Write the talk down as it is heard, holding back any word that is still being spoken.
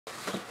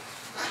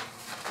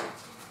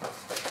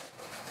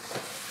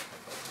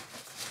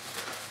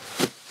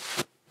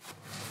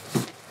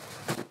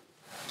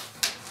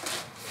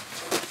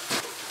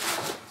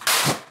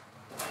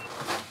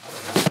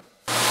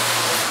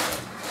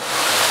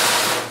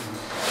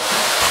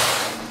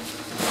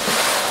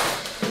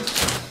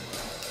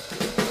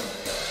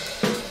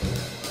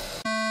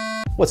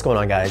What's going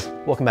on, guys?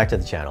 Welcome back to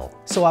the channel.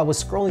 So I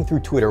was scrolling through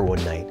Twitter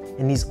one night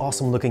and these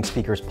awesome looking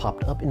speakers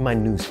popped up in my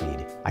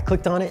newsfeed. I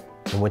clicked on it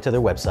and went to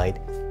their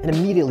website and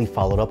immediately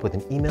followed up with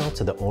an email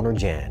to the owner,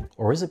 Jan,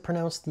 or is it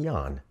pronounced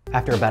Jan?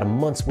 After about a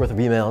month's worth of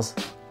emails,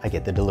 I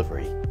get the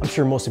delivery. I'm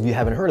sure most of you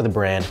haven't heard of the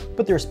brand,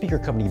 but they're a speaker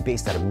company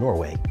based out of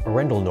Norway,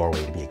 Arendal,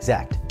 Norway to be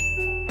exact.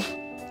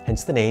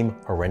 Hence the name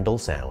Arendal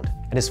Sound.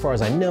 And as far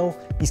as I know,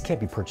 these can't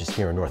be purchased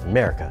here in North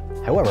America.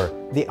 However,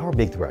 they are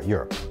big throughout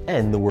Europe.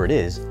 And the word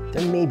is,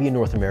 there may be a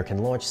North American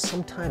launch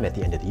sometime at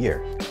the end of the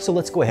year. So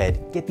let's go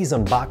ahead, get these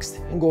unboxed,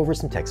 and go over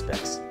some tech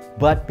specs.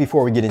 But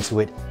before we get into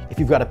it, if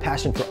you've got a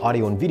passion for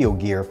audio and video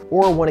gear,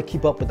 or want to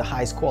keep up with the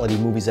highest quality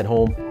movies at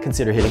home,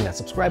 consider hitting that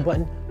subscribe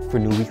button for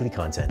new weekly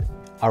content.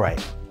 All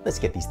right, let's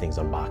get these things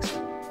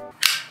unboxed.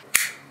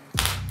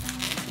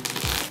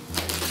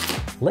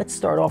 Let's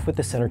start off with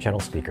the center channel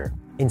speaker.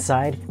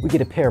 Inside, we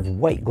get a pair of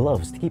white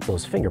gloves to keep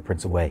those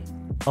fingerprints away.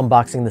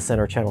 Unboxing the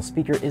center channel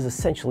speaker is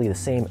essentially the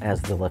same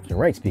as the left and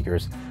right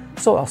speakers,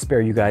 so I'll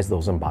spare you guys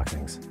those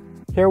unboxings.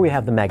 Here we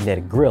have the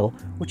magnetic grill,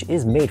 which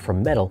is made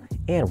from metal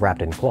and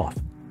wrapped in cloth.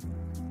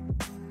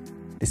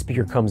 The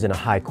speaker comes in a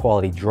high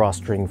quality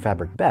drawstring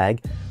fabric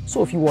bag,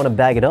 so if you want to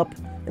bag it up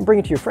and bring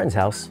it to your friend's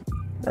house,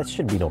 that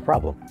should be no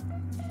problem.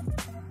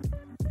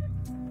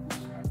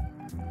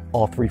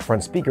 All three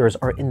front speakers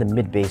are in the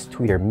mid-bass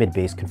tweeter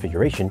mid-bass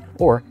configuration,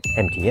 or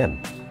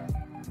MTM.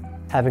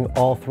 Having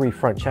all three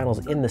front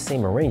channels in the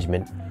same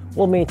arrangement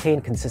will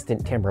maintain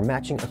consistent timbre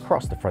matching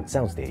across the front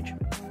soundstage.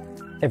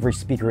 Every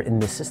speaker in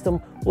this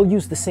system will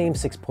use the same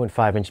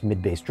 6.5-inch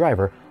mid-bass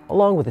driver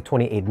along with a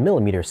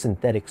 28mm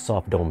synthetic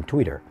soft dome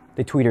tweeter.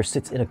 The tweeter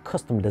sits in a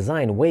custom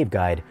design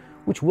waveguide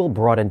which will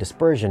broaden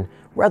dispersion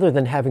rather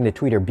than having the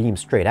tweeter beam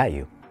straight at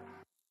you.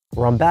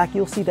 Around back,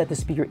 you'll see that the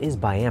speaker is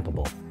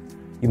biampable.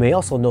 You may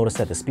also notice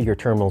that the speaker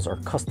terminals are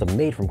custom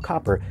made from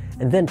copper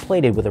and then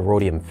plated with a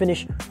rhodium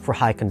finish for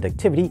high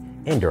conductivity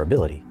and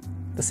durability.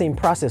 The same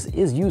process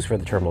is used for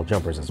the terminal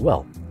jumpers as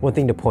well. One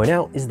thing to point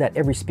out is that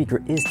every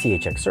speaker is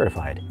THX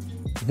certified.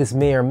 This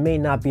may or may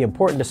not be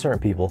important to certain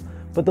people,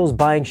 but those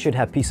buying should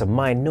have peace of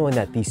mind knowing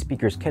that these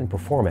speakers can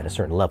perform at a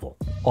certain level.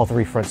 All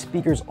three front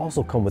speakers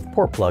also come with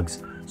port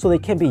plugs, so they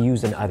can be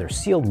used in either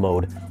sealed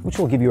mode, which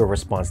will give you a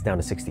response down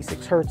to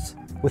 66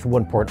 Hz. With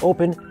one port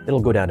open,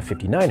 it'll go down to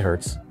 59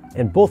 Hz.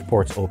 And both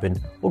ports open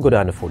will go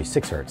down to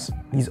 46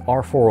 Hz. These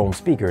are 4-ohm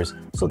speakers,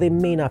 so they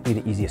may not be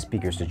the easiest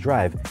speakers to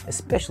drive,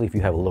 especially if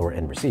you have a lower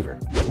end receiver.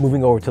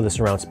 Moving over to the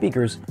surround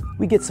speakers,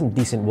 we get some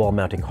decent wall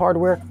mounting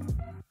hardware,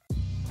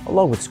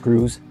 along with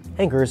screws,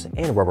 anchors,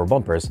 and rubber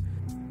bumpers.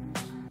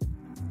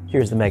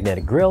 Here's the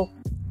magnetic grill,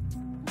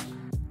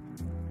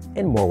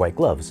 and more white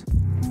gloves.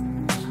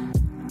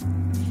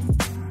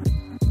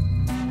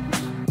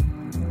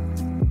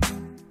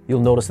 You'll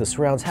notice the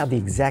surrounds have the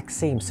exact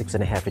same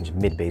 6.5-inch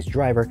mid-bass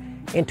driver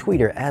and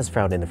tweeter as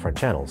found in the front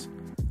channels.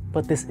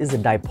 But this is a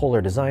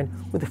dipolar design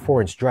with a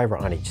 4-inch driver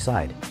on each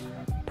side.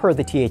 Per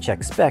the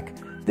THX spec,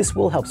 this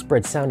will help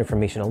spread sound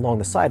information along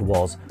the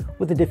sidewalls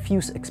with a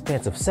diffuse,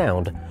 expansive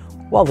sound,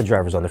 while the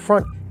drivers on the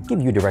front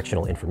give you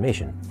directional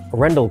information.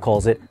 Arendal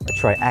calls it a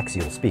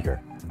triaxial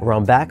speaker.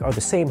 Around back are the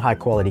same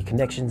high-quality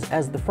connections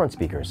as the front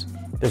speakers.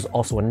 There's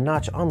also a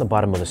notch on the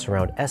bottom of the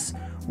Surround S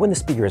when the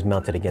speaker is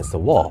mounted against the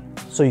wall,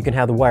 so you can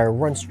have the wire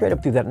run straight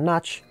up through that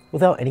notch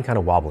without any kind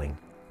of wobbling.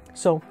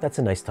 So that's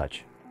a nice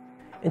touch.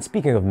 And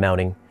speaking of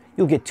mounting,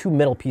 you'll get two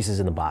metal pieces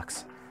in the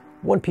box.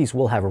 One piece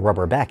will have a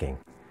rubber backing.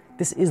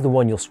 This is the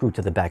one you'll screw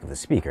to the back of the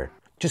speaker.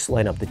 Just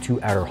line up the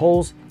two outer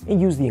holes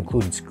and use the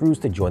included screws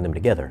to join them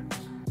together.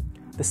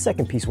 The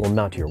second piece will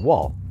mount to your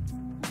wall.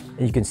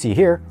 And you can see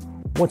here,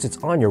 once it's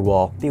on your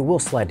wall, they will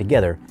slide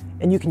together,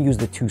 and you can use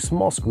the two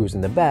small screws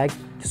in the bag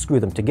to screw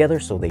them together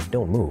so they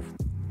don't move.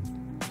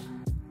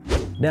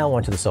 Now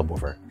onto the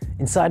subwoofer.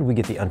 Inside we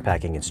get the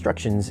unpacking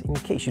instructions in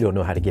case you don't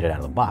know how to get it out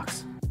of the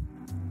box.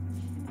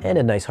 And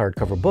a nice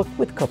hardcover book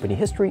with company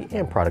history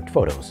and product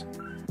photos.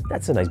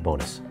 That's a nice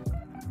bonus.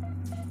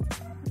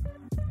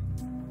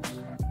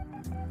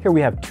 Here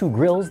we have two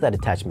grills that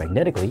attach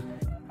magnetically,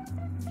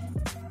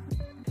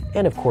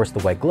 and of course the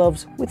white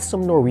gloves with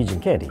some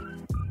Norwegian candy.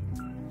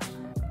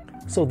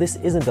 So this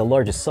isn't the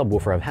largest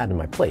subwoofer I've had in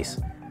my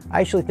place. I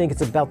actually think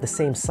it's about the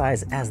same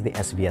size as the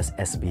SVS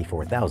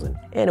SB4000,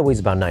 and it weighs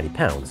about 90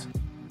 pounds.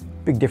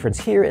 Big difference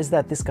here is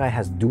that this guy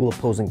has dual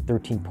opposing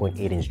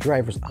 13.8-inch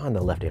drivers on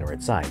the left and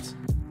right sides.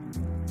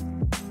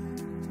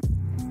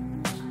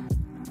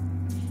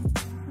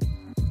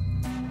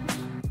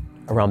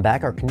 Around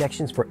back are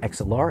connections for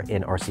XLR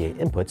and RCA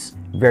inputs,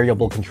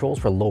 variable controls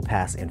for low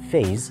pass and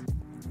phase,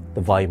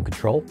 the volume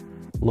control,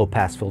 low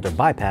pass filter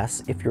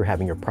bypass if you're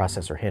having your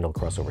processor handle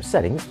crossover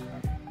settings,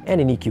 and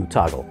an EQ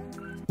toggle.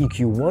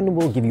 EQ1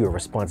 will give you a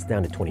response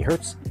down to 20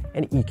 Hz,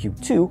 and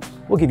EQ2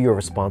 will give you a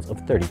response of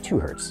 32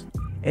 Hz.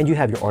 And you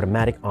have your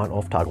automatic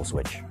on-off toggle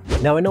switch.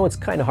 Now I know it's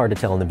kind of hard to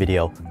tell in the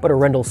video, but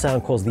Arendal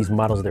Sound calls these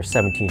models their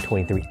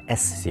 1723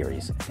 S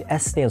series. The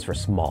S stands for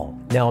small.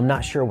 Now I'm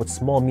not sure what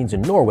small means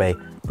in Norway,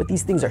 but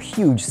these things are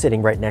huge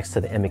sitting right next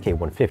to the M&K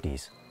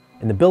 150s.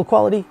 And the build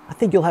quality, I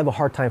think you'll have a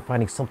hard time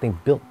finding something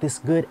built this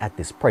good at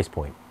this price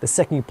point. The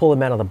second you pull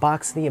them out of the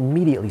box, they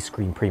immediately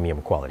scream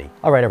premium quality.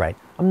 All right.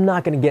 I'm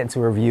not gonna get into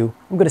a review.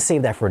 I'm gonna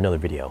save that for another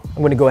video.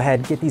 I'm gonna go ahead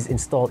and get these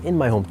installed in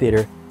my home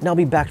theater, and I'll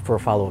be back for a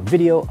follow-up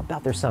video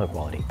about their sound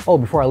quality. Oh,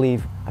 before I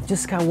leave, I've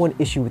just got one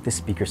issue with this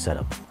speaker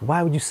setup.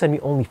 Why would you send me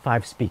only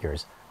 5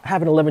 speakers? I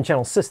have an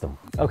 11-channel system.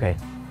 Okay,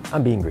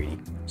 I'm being greedy.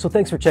 So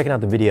thanks for checking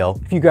out the video.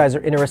 If you guys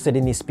are interested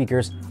in these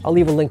speakers, I'll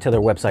leave a link to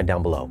their website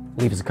down below.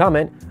 Leave us a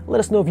comment, let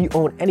us know if you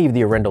own any of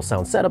the Arendal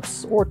Sound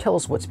setups, or tell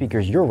us what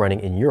speakers you're running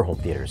in your home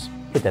theaters.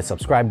 Hit that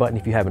subscribe button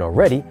if you haven't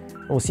already,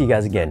 and we'll see you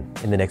guys again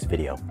in the next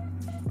video.